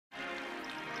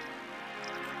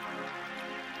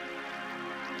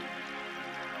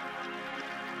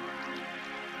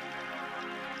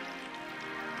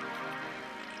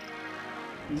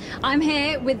I'm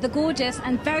here with the gorgeous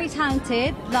and very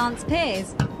talented Lanz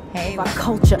Pierce. Hey. Our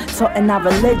culture, taught in our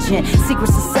religion, secret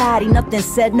society, nothing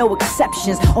said, no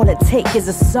exceptions. All it takes is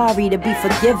a sorry to be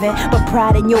forgiven. But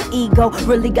pride in your ego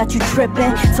really got you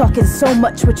tripping. Talking so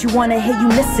much, what you wanna hear, you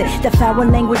miss it. The foul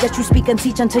language that you speak and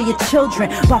teach unto your children.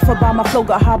 Buffer by my flow,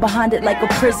 got hard behind it like a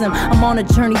prism. I'm on a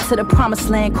journey to the promised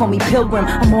land, call me pilgrim.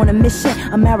 I'm on a mission,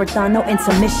 a marathon, no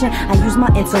intermission. I use my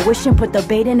intuition, put the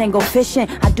bait in and go fishing.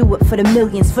 I do it for the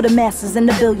millions, for the masses and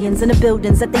the billions, and the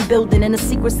buildings that they building, and the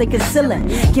secrets they concealing.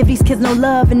 Give these kids no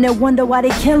love and then wonder why they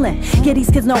killing. Give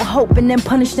these kids no hope and then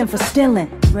punish them for stealing.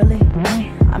 Really?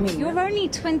 I mean, you're only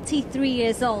 23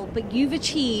 years old, but you've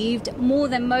achieved more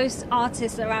than most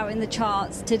artists that are out in the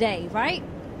charts today, right?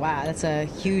 Wow, that's a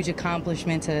huge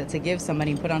accomplishment to give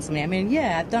somebody and put on somebody. I mean,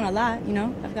 yeah, I've done a lot, you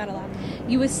know, I've got a lot.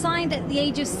 You were signed at the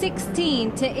age of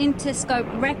 16 to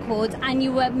Interscope Records, and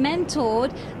you were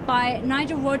mentored by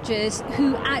Nigel Rodgers,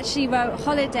 who actually wrote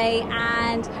Holiday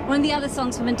and one of the other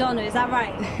songs for Madonna. Is that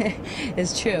right?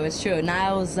 It's true, it's true.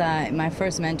 Niall's my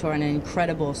first mentor and an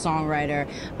incredible songwriter,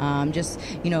 just,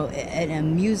 you know, a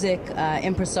music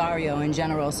impresario in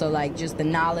general. So, like, just the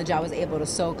knowledge I was able to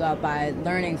soak up by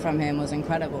learning from him was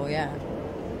incredible. Yeah.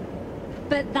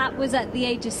 But that was at the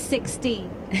age of 16.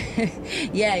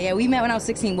 Yeah, we met when I was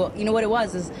 16. Well, you know what it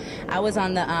was is I was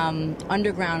on the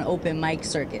underground open mic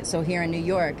circuit. So here in New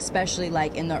York, especially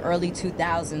like in the early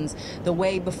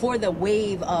 2000s, before the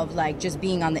wave of like just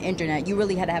being on the internet, you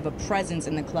really had to have a presence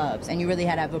in the clubs, and you really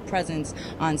had to have a presence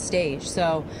on stage.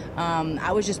 So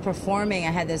I was just performing.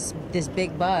 I had this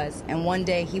big buzz, and one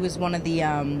day he was one of the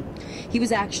he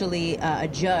was actually a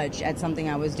judge at something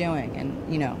I was doing,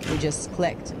 and you know, we just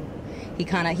clicked.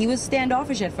 He was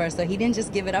standoffish at first, though. He didn't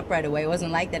just give it up right away. It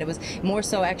wasn't like that. It was more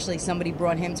so actually somebody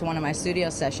brought him to one of my studio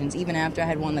sessions, even after I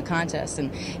had won the contest.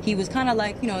 And he was kind of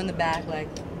like, you know, in the back, like,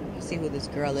 see who this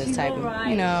girl is, she's type of, right.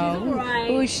 you know,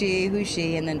 Right. who's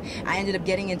she? And then I ended up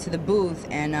getting into the booth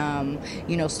and,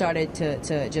 you know, started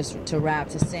to rap,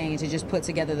 to sing, to just put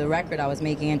together the record I was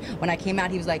making. And when I came out,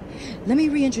 he was like, let me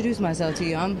reintroduce myself to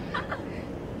you.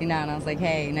 You know, and I was like,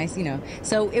 hey, nice, you know.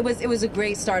 So it was a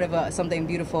great start of something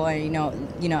beautiful, and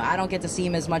you know, I don't get to see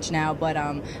him as much now, but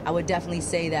I would definitely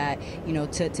say that, you know,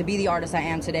 to be the artist I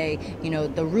am today, you know,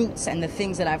 the roots and the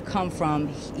things that I've come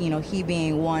from, you know, he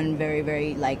being one very,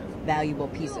 very like valuable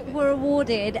piece of it. You were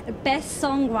awarded Best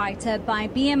Songwriter by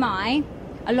BMI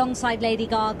alongside Lady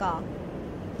Gaga.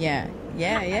 Yeah.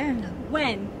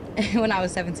 When? When I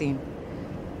was 17.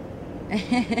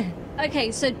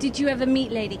 Okay, so did you ever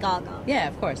meet Lady Gaga? Yeah,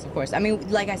 of course. I mean,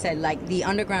 like I said, like the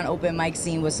underground open mic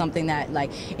scene was something that,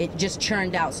 like, it just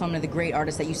churned out some of the great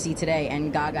artists that you see today,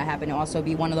 and Gaga happened to also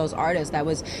be one of those artists that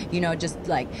was, you know, just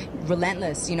like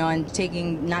relentless, you know, and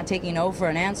not taking no for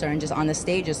an answer, and just on the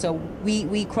stages. So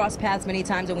we crossed paths many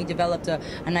times, and we developed a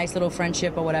nice little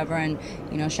friendship or whatever, and,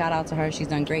 you know, shout out to her, she's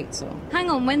done great. So hang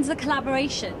on, when's the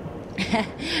collaboration?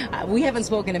 We haven't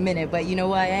spoken a minute, but you know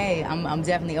what? Hey, I'm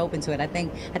definitely open to it. I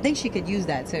think she could use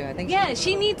that too. I think. Yeah,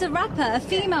 she needs a rapper, a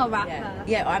female rapper.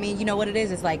 Yeah. I mean, you know what it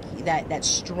is? It's like that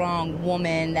strong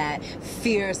woman, that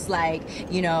fierce, like,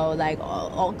 you know, like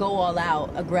go all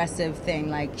out, aggressive thing.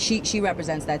 Like she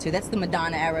represents that too. That's the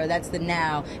Madonna era. That's the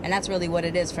now, and that's really what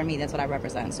it is for me. That's what I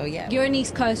represent. So yeah. You're an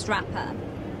East Coast rapper,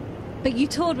 but you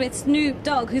toured with Snoop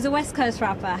Dogg, who's a West Coast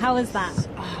rapper. How was that?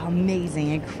 Oh, amazing,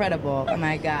 incredible. Oh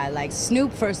my God, like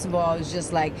Snoop, first of all, is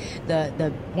just like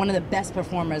the one of the best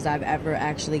performers I've ever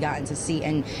actually gotten to see,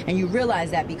 and you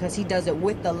realize that because he does it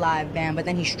with the live band, but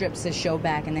then he strips his show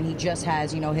back, and then he just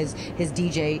has, you know, his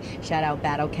DJ, shout out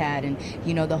Battle Cat, and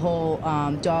you know, the whole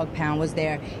Dog Pound was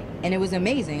there. And it was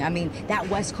amazing. I mean, that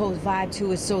West Coast vibe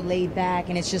too is so laid back,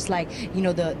 and it's just like, you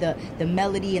know, the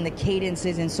melody and the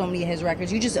cadences in so many of his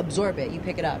records, you just absorb it, you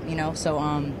pick it up, you know. So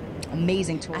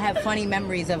amazing tour. I have funny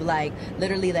memories of like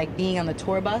literally like being on the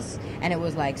tour bus, and it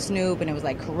was like Snoop, and it was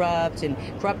like Corrupt, and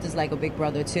Corrupt is like a big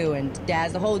brother too, and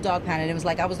Daz, the whole Dog Pound, and it was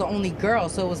like I was the only girl,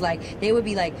 so it was like they would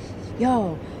be like,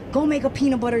 yo, go make a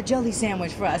peanut butter jelly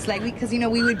sandwich for us, like, because, you know,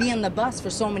 we would be on the bus for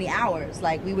so many hours,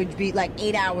 like we would be like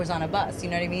 8 hours on a bus, you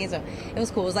know what I mean? So it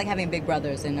was cool. It was like having big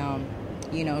brothers, and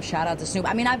you know, shout out to Snoop.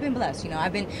 I mean, I've been blessed, you know,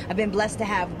 I've been blessed to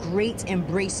have greats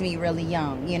embrace me really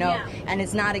young, you know. Yeah. And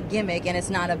it's not a gimmick, and it's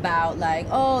not about like,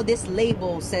 oh, this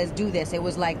label says do this. It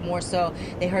was like more so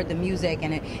they heard the music,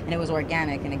 and it was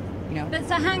organic, and it, you know. But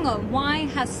so hang on, why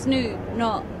has Snoop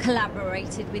not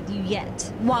collaborated with you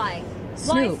yet? Why?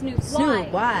 Snoop. Why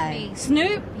Snoop? Why?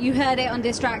 Snoop, you heard it on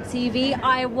Distract TV.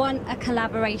 I want a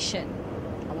collaboration.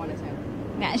 I wanted to.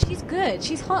 Yeah, she's good.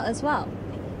 She's hot as well.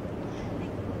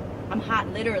 I'm hot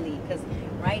literally, because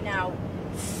right now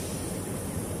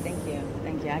Thank you.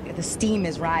 Thank you. The steam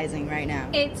is rising right now.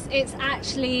 It's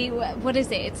actually, what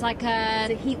is it? It's like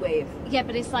It's a heat wave. Yeah,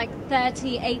 but it's like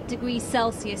 38 degrees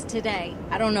Celsius today.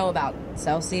 I don't know about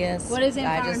Celsius. What is it in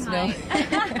Fahrenheit?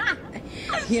 Just know.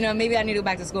 You know, maybe I need to go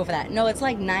back to school for that. No, it's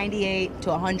like 98 to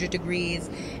 100 degrees,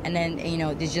 and then, you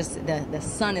know, there's just the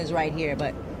sun is right here,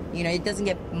 but you know, it doesn't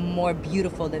get more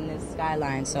beautiful than this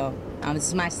skyline. So this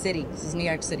is my city. This is New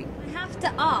York City. I have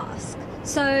to ask,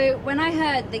 so when I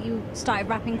heard that you started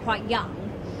rapping quite young,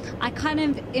 I kind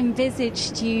of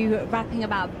envisaged you rapping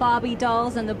about Barbie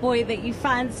dolls and the boy that you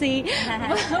fancy.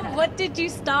 What did you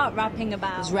start rapping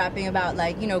about? I was rapping about,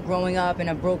 like, you know, growing up in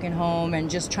a broken home and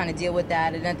just trying to deal with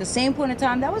that. And at the same point in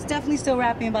time, that was definitely still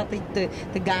rapping about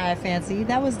the guy I fancy.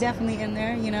 That was definitely in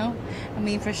there, you know. I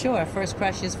mean, for sure. First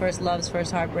crushes, first loves,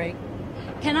 first heartbreak.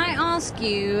 Can I ask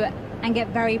you, and get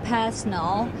very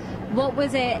personal, what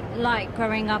was it like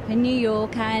growing up in New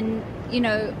York, and, you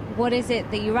know, what is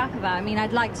it that you rap about? I mean,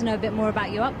 I'd like to know a bit more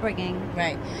about your upbringing.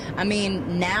 Right. I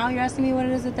mean, now you're asking me what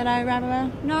it is that I rap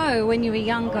about? No, when you were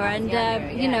younger,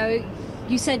 you know,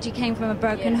 you said you came from a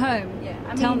broken home. Yeah.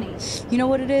 Tell me. You know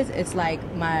what it is? It's like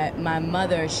my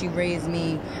mother, she raised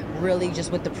me really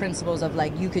just with the principles of,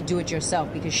 like, you could do it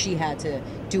yourself, because she had to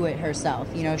do it herself.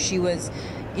 You know, she was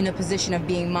in a position of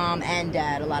being mom and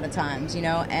dad a lot of times, you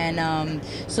know, and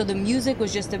so the music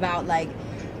was just about, like,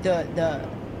 the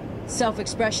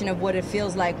self-expression of what it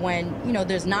feels like when, you know,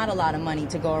 there's not a lot of money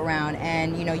to go around,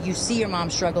 and, you know, you see your mom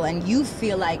struggle, and you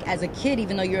feel like, as a kid,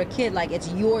 even though you're a kid, like, it's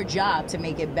your job to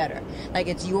make it better. Like,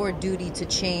 it's your duty to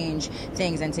change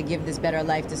things and to give this better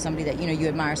life to somebody that, you know, you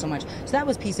admire so much. So that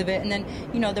was a piece of it. And then,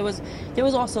 you know, there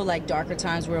was also, like, darker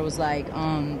times where it was like,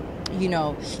 you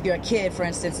know, you're a kid, for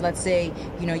instance, let's say,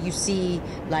 you know, you see,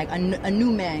 like, a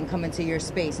new man come into your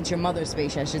space, into your mother's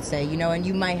space, I should say, you know, and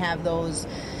you might have those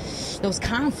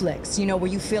conflicts, you know,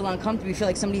 where you feel uncomfortable, you feel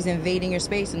like somebody's invading your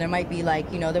space, and there might be, like,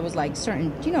 you know, there was, like,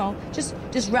 certain, you know, just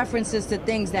references to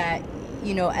things that,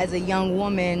 you know, as a young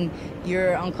woman,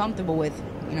 you're uncomfortable with,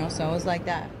 you know, so it was like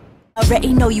that.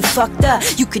 Already know you fucked up,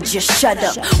 you could just shut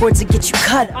up. Words to get you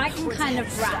cut. I can kind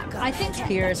of rap. I think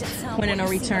Pierce, Point of No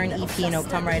Return EP, you know,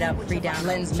 Come Right Up, Free Down,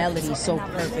 blends melody so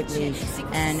perfectly,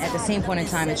 and at the same point in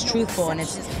time, it's truthful, and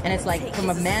it's like,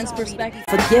 from a man's perspective,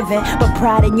 Forgiven, but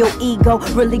pride in your ego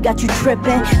really got you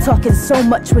tripping. Talking so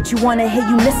much, what you wanna hear,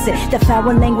 you miss it. The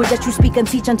foul language that you speak and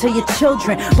teach unto your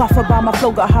children. Buffer by my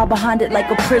flow, got hard behind it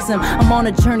like a prism. I'm on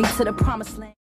a journey to the promised land.